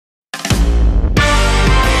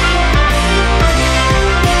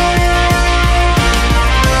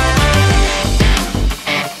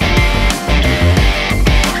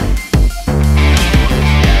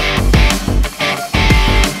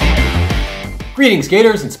Greetings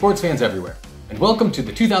skaters and sports fans everywhere, and welcome to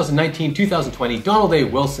the 2019-2020 Donald A.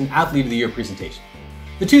 Wilson Athlete of the Year presentation.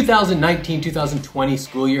 The 2019-2020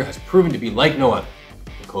 school year has proven to be like no other.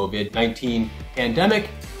 The COVID-19 pandemic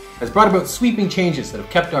has brought about sweeping changes that have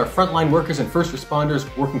kept our frontline workers and first responders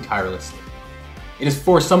working tirelessly. It has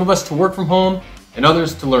forced some of us to work from home and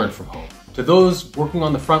others to learn from home. To those working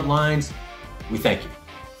on the front lines, we thank you.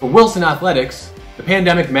 For Wilson Athletics, the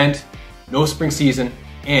pandemic meant no spring season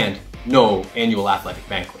and no annual athletic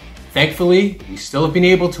banquet. Thankfully, we still have been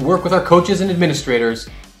able to work with our coaches and administrators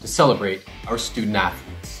to celebrate our student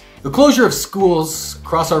athletes. The closure of schools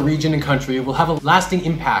across our region and country will have a lasting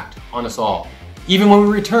impact on us all. Even when we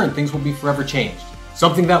return, things will be forever changed.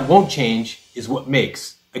 Something that won't change is what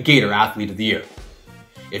makes a Gator Athlete of the Year.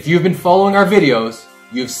 If you've been following our videos,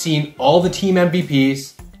 you have seen all the team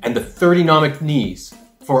MVPs and the 30 nominees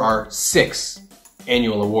for our 6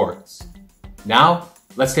 annual awards. Now,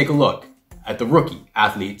 let's take a look at the Rookie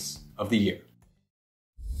Athletes of the Year.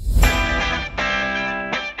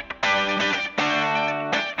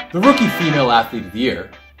 The Rookie Female Athlete of the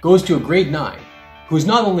Year goes to a grade 9 who has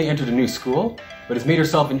not only entered a new school, but has made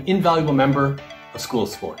herself an invaluable member of school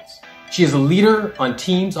sports. She is a leader on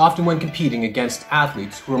teams, often when competing against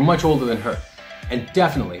athletes who are much older than her, and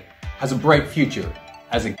definitely has a bright future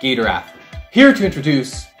as a Gator athlete. Here to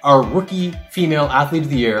introduce our Rookie Female Athlete of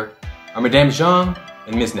the Year are Madame Jean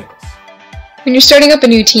and Ms. Nichols. When you're starting up a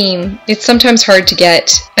new team, it's sometimes hard to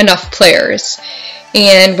get enough players.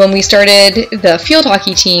 And when we started the field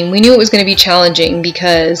hockey team, we knew it was going to be challenging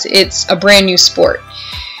because it's a brand new sport.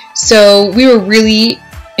 So we were really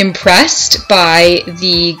impressed by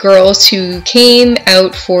the girls who came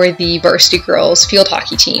out for the varsity girls field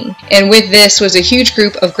hockey team. And with this was a huge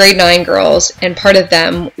group of grade 9 girls, and part of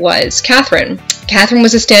them was Catherine. Catherine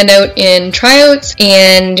was a standout in tryouts,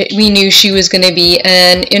 and we knew she was going to be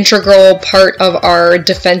an integral part of our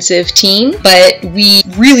defensive team, but we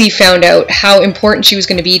really found out how important she was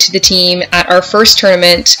going to be to the team at our first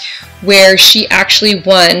tournament, where she actually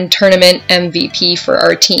won tournament MVP for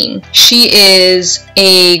our team. She is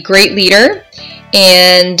a great leader,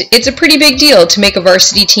 and it's a pretty big deal to make a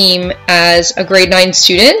varsity team as a grade 9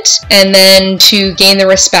 student and then to gain the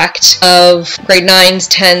respect of grade 9s,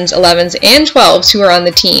 10s, 11s, and 12s who are on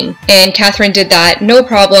the team. And Catherine did that no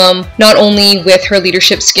problem, not only with her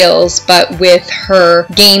leadership skills, but with her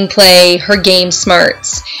gameplay, her game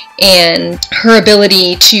smarts, and her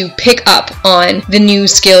ability to pick up on the new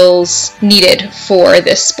skills needed for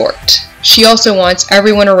this sport. She also wants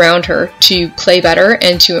everyone around her to play better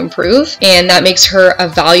and to improve, and that makes her a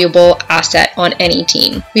valuable asset on any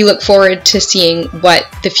team. We look forward to seeing what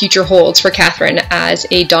the future holds for Catherine as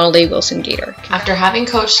a Donald A. Wilson Gator. After having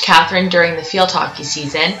coached Catherine during the field hockey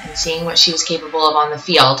season and seeing what she was capable of on the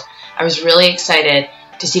field, I was really excited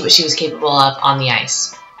to see what she was capable of on the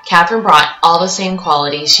ice. Catherine brought all the same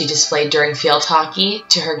qualities she displayed during field hockey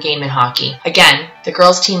to her game in hockey. Again, the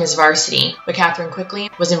girls' team is varsity, but Catherine quickly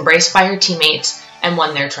was embraced by her teammates and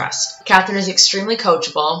won their trust. Catherine is extremely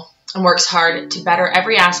coachable and works hard to better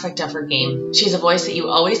every aspect of her game. She has a voice that you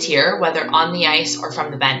always hear, whether on the ice or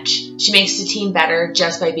from the bench. She makes the team better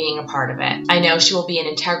just by being a part of it. I know she will be an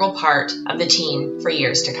integral part of the team for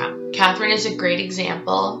years to come. Catherine is a great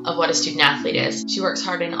example of what a student athlete is. She works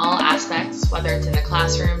hard in all aspects, whether it's in the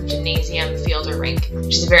classroom, gymnasium, field, or rink.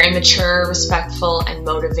 She's very mature, respectful, and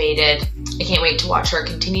motivated. I can't wait to watch her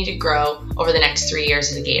continue to grow over the next 3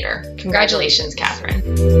 years as a Gator. Congratulations, Catherine.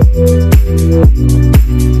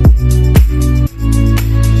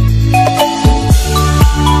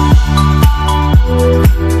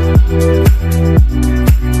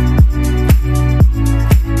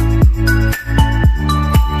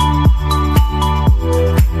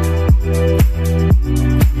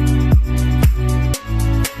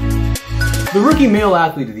 The Rookie Male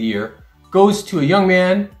Athlete of the Year goes to a young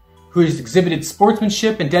man who has exhibited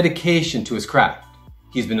sportsmanship and dedication to his craft.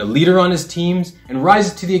 He's been a leader on his teams and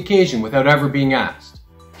rises to the occasion without ever being asked.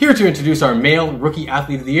 Here to introduce our Male Rookie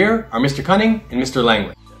Athlete of the Year are Mr. Cunning and Mr.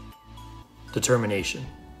 Langley. Determination,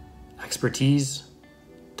 expertise,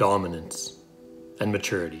 dominance, and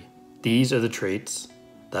maturity. These are the traits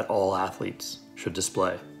that all athletes should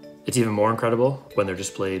display. It's even more incredible when they're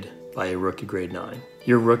displayed by a rookie grade 9.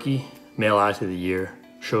 Your Rookie Male Athlete of the Year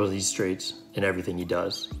shows these traits in everything he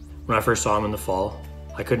does. When I first saw him in the fall,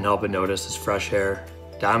 I couldn't help but notice his fresh hair,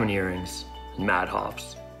 diamond earrings, and mad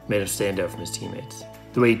hops made him stand out from his teammates.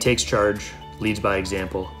 The way he takes charge, leads by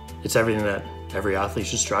example, it's everything that every athlete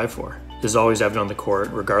should strive for. This is always evident on the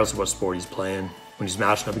court, regardless of what sport he's playing, when he's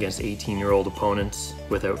matching up against 18-year-old opponents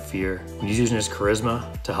without fear, when he's using his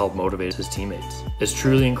charisma to help motivate his teammates. It's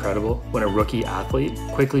truly incredible when a rookie athlete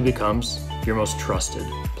quickly becomes your most trusted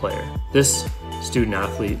player. This student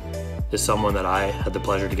athlete is someone that I had the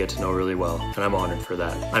pleasure to get to know really well, and I'm honored for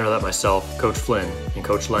that. I know that myself, Coach Flynn, and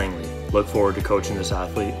Coach Langley look forward to coaching this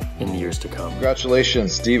athlete in the years to come.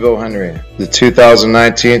 Congratulations, Devo Henry, the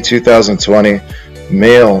 2019-2020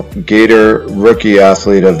 Male Gator Rookie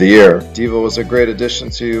Athlete of the Year. Devo was a great addition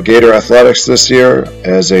to Gator Athletics this year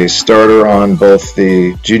as a starter on both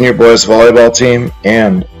the junior boys volleyball team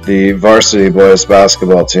and the varsity boys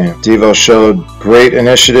basketball team. Devo showed great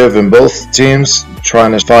initiative in both teams,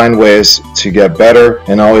 trying to find ways to get better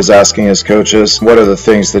and always asking his coaches what are the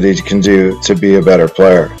things that he can do to be a better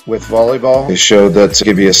player. With volleyball, he showed that he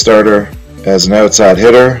could be a starter as an outside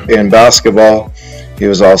hitter. In basketball, he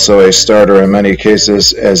was also a starter in many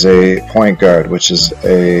cases as a point guard, which is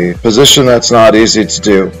a position that's not easy to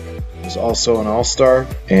do. He was also an all-star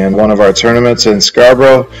in one of our tournaments in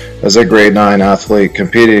Scarborough as a grade 9 athlete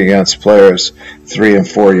competing against players 3 and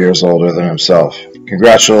 4 years older than himself.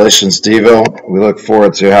 Congratulations, Devo. We look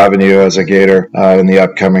forward to having you as a Gator in the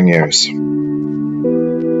upcoming years.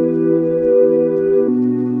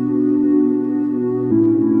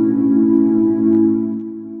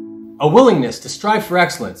 A willingness to strive for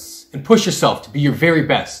excellence and push yourself to be your very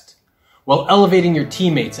best, while elevating your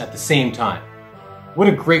teammates at the same time. What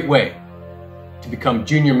a great way to become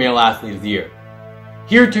Junior Male Athlete of the Year.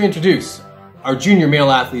 Here to introduce our Junior Male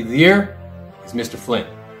Athlete of the Year is Mr. Flynn.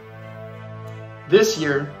 This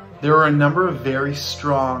year, there were a number of very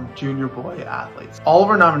strong junior boy athletes. All of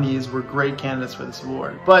our nominees were great candidates for this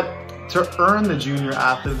award, but to earn the Junior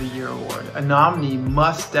Athlete of the Year award, a nominee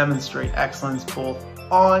must demonstrate excellence both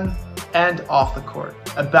on and off the court,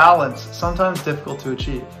 a balance sometimes difficult to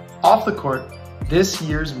achieve. Off the court, this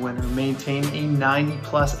year's winner maintained a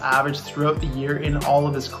 90+ average throughout the year in all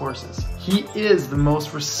of his courses. He is the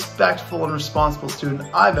most respectful and responsible student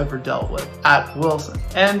I've ever dealt with at Wilson,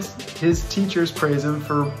 and his teachers praise him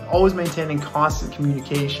for always maintaining constant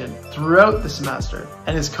communication throughout the semester,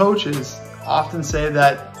 and his coaches often say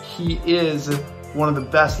that he is one of the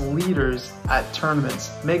best leaders at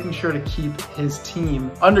tournaments, making sure to keep his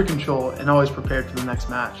team under control and always prepared for the next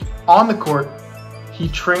match. On the court, he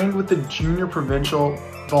trained with the junior provincial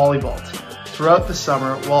volleyball team throughout the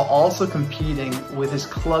summer while also competing with his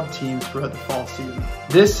club team throughout the fall season.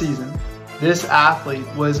 This season, this athlete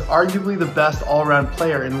was arguably the best all-around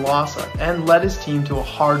player in LASA and led his team to a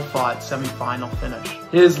hard-fought semifinal finish.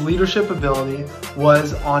 His leadership ability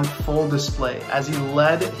was on full display as he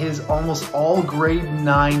led his almost all grade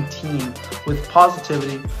 9 team with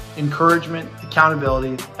positivity, encouragement,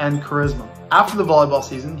 accountability, and charisma. After the volleyball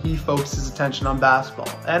season, he focused his attention on basketball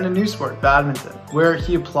and a new sport, badminton, where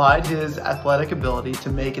he applied his athletic ability to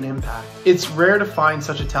make an impact. It's rare to find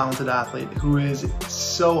such a talented athlete who is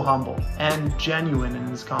so humble and genuine in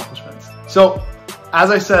his accomplishments. So,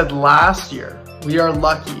 as I said last year, we are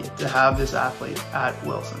lucky to have this athlete at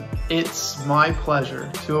Wilson. It's my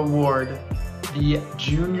pleasure to award the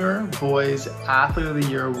Junior Boys Athlete of the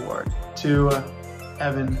Year Award to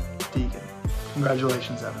Evan Deegan.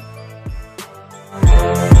 Congratulations, Evan.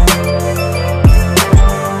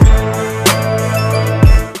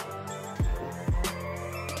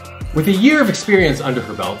 With a year of experience under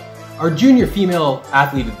her belt, our Junior Female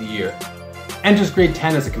Athlete of the Year enters grade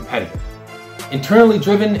 10 as a competitor, internally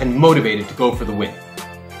driven and motivated to go for the win.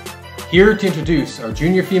 Here to introduce our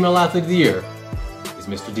Junior Female Athlete of the Year is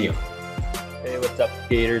Mr. Dion. Hey, what's up,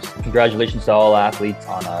 Gators? Congratulations to all athletes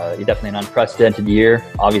on definitely an unprecedented year.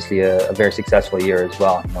 Obviously, a very successful year as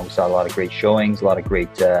well. You know, we saw a lot of great showings, a lot of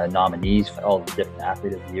great nominees for all the different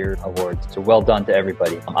Athlete of the Year awards. So well done to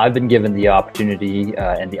everybody. I've been given the opportunity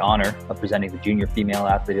and the honor of presenting the Junior Female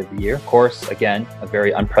Athlete of the Year. Of course, again, a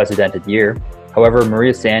very unprecedented year. However,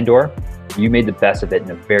 Maria Sandor, you made the best of it in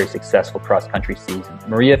a very successful cross-country season.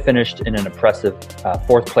 Maria finished in an impressive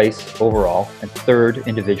 4th place overall and 3rd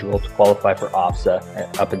individual to qualify for OFSA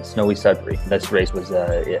up in snowy Sudbury. This race was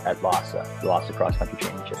at LASA, the LASA Cross Country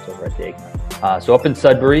Championships over at Dagmar. So up in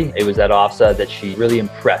Sudbury, it was at OFSA that she really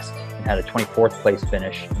impressed and had a 24th place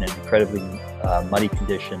finish in an incredibly muddy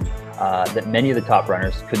condition that many of the top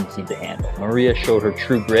runners couldn't seem to handle. Maria showed her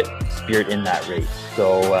true grit and spirit in that race.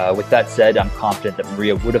 So with that said, I'm confident that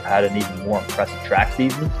Maria would have had an even more impressive track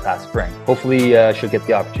season last spring. Hopefully she'll get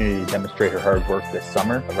the opportunity to demonstrate her hard work this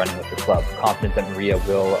summer running with the club. I'm confident that Maria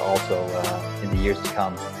will also, in the years to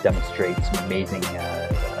come, demonstrate some amazing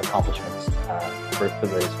accomplishments for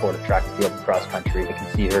the sport of track and field and cross country. I can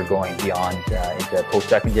see her going beyond into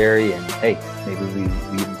post-secondary, and hey, maybe we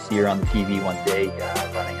even see her on the TV one day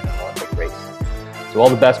running in an Olympic race. So all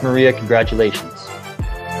the best, Maria. Congratulations.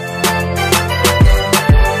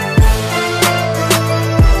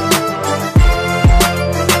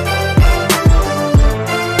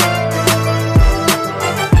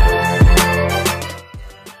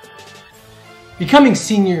 Becoming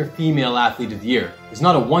Senior Female Athlete of the Year is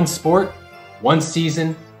not a one sport, one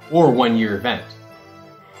season, or 1 year event.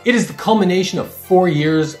 It is the culmination of 4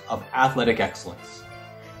 years of athletic excellence.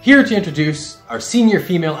 Here to introduce our Senior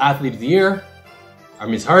Female Athlete of the Year are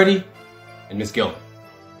Ms. Hardy and Ms. Gilman.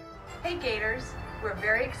 Hey Gators, we're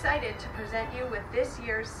very excited to present you with this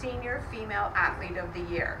year's Senior Female Athlete of the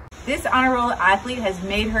Year. This honor roll athlete has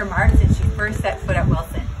made her mark since she first set foot at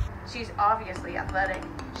Wilson. She's obviously athletic.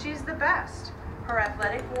 She's the best. Her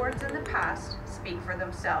athletic awards in the past speak for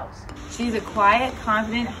themselves. She's a quiet,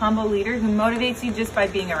 confident, humble leader who motivates you just by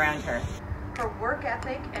being around her. Her work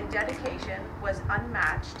ethic and dedication was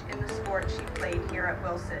unmatched in the sport she played here at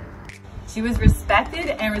Wilson. She was respected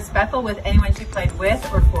and respectful with anyone she played with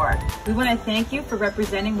or for. We want to thank you for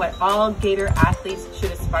representing what all Gator athletes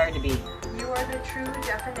should aspire to be. You are the true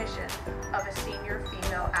definition of a senior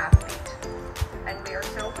female athlete, and we are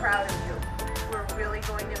so proud of you. We're really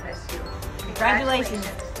going to miss you. Congratulations,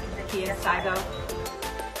 Zakia Saigo.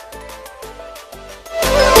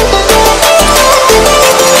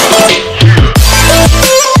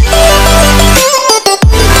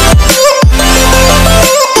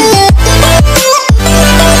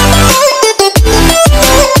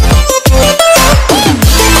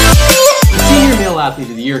 Senior Male Athlete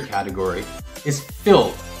of the Year category is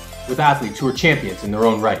filled with athletes who are champions in their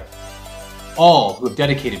own right, all who have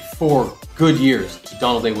dedicated 4 good years to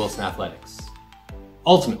Donald A. Wilson Athletics.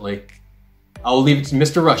 Ultimately, I will leave it to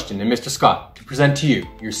Mr. Rushton and Mr. Scott to present to you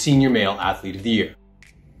your Senior Male Athlete of the Year.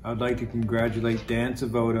 I'd like to congratulate Dan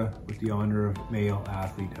Savoda with the honor of Male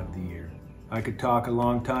Athlete of the Year. I could talk a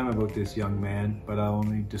long time about this young man, but I'll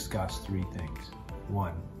only discuss 3 things.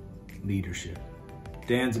 1. Leadership.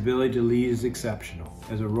 Dan's ability to lead is exceptional.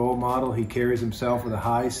 As a role model, he carries himself with a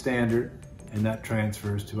high standard, and that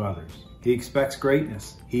transfers to others. He expects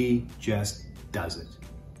greatness. He just does it.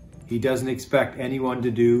 He doesn't expect anyone to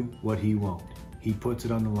do what he won't. He puts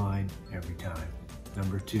it on the line every time.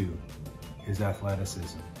 Number 2, his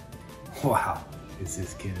athleticism. Wow, is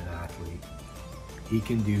this kid an athlete? He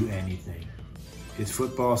can do anything. His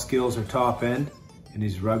football skills are top end, and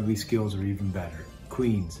his rugby skills are even better.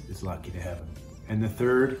 Queens is lucky to have him. And the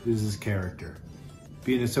 3rd is his character.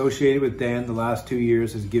 Being associated with Dan the last 2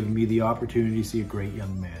 years has given me the opportunity to see a great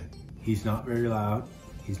young man. He's not very loud.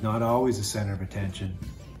 He's not always the center of attention,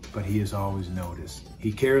 but he is always noticed.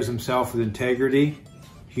 He carries himself with integrity,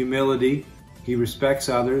 humility. He respects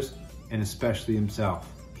others, and especially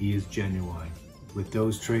himself. He is genuine. With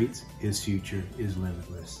those traits, his future is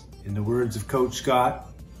limitless. In the words of Coach Scott,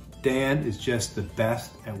 Dan is just the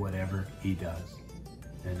best at whatever he does.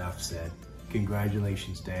 Enough said.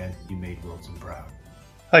 Congratulations, Dan. You made Wilson proud.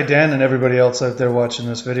 Hi, Dan, and everybody else out there watching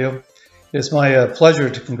this video. It's my pleasure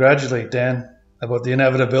to congratulate Dan about the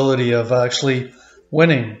inevitability of actually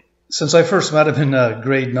winning. Since I first met him in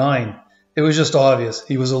grade 9, it was just obvious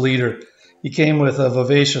he was a leader. He came with a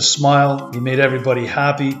vivacious smile, he made everybody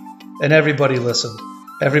happy, and everybody listened.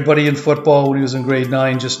 Everybody in football when he was in grade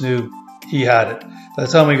 9 just knew he had it. By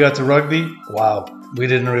the time we got to rugby, wow, we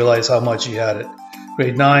didn't realize how much he had it.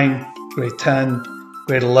 Grade 9, grade 10,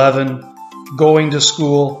 grade 11, going to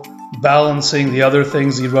school, balancing the other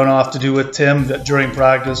things he'd run off to do with Tim during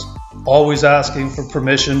practice, always asking for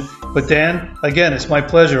permission. But Dan, again, it's my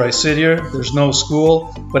pleasure. I sit here, there's no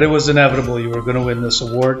school, but it was inevitable you were going to win this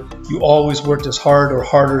award. You always worked as hard or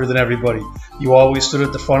harder than everybody. You always stood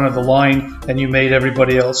at the front of the line, and you made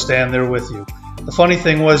everybody else stand there with you. The funny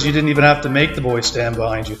thing was you didn't even have to make the boys stand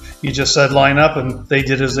behind you. You just said line up, and they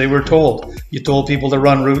did as they were told. You told people to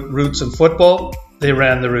run routes in football, they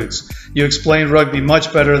ran the routes. You explained rugby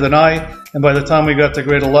much better than I, and by the time we got to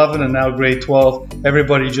grade 11 and now grade 12,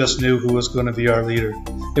 everybody just knew who was going to be our leader.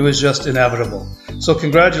 It was just inevitable. So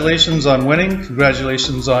congratulations on winning,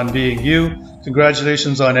 congratulations on being you,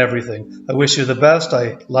 congratulations on everything. I wish you the best.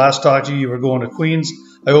 I last talked to you, you were going to Queens.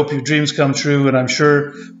 I hope your dreams come true, and I'm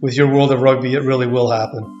sure with your world of rugby, it really will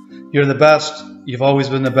happen. You're the best, you've always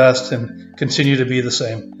been the best, and continue to be the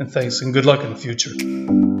same. And thanks, and good luck in the future.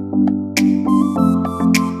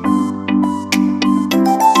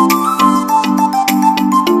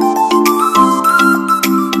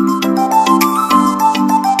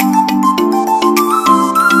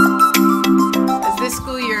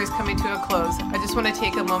 I just want to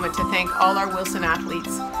take a moment to thank all our Wilson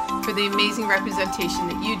athletes for the amazing representation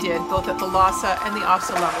that you did both at the LASA and the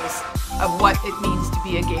OFSA levels of what it means to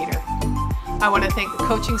be a Gator. I want to thank the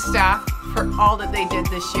coaching staff for all that they did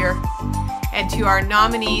this year. And to our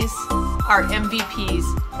nominees, our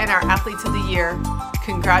MVPs, and our Athletes of the Year,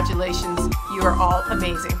 congratulations, you are all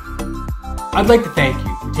amazing. I'd like to thank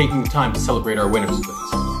you for taking the time to celebrate our winners with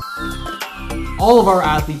us. All of our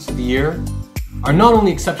Athletes of the Year are not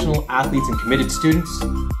only exceptional athletes and committed students,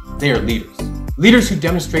 they are leaders. Leaders who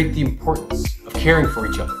demonstrate the importance of caring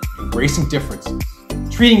for each other, embracing differences,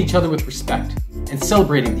 treating each other with respect, and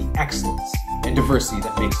celebrating the excellence and diversity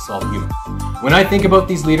that makes us all human. When I think about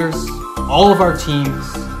these leaders, all of our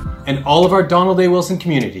teams, and all of our Donald A. Wilson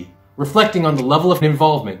community, reflecting on the level of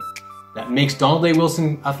involvement that makes Donald A.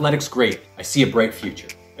 Wilson Athletics great, I see a bright future.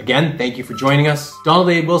 Again, thank you for joining us. Donald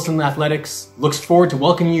A. Wilson Athletics looks forward to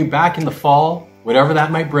welcoming you back in the fall, whatever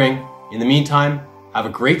that might bring. In the meantime, have a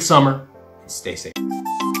great summer and stay safe.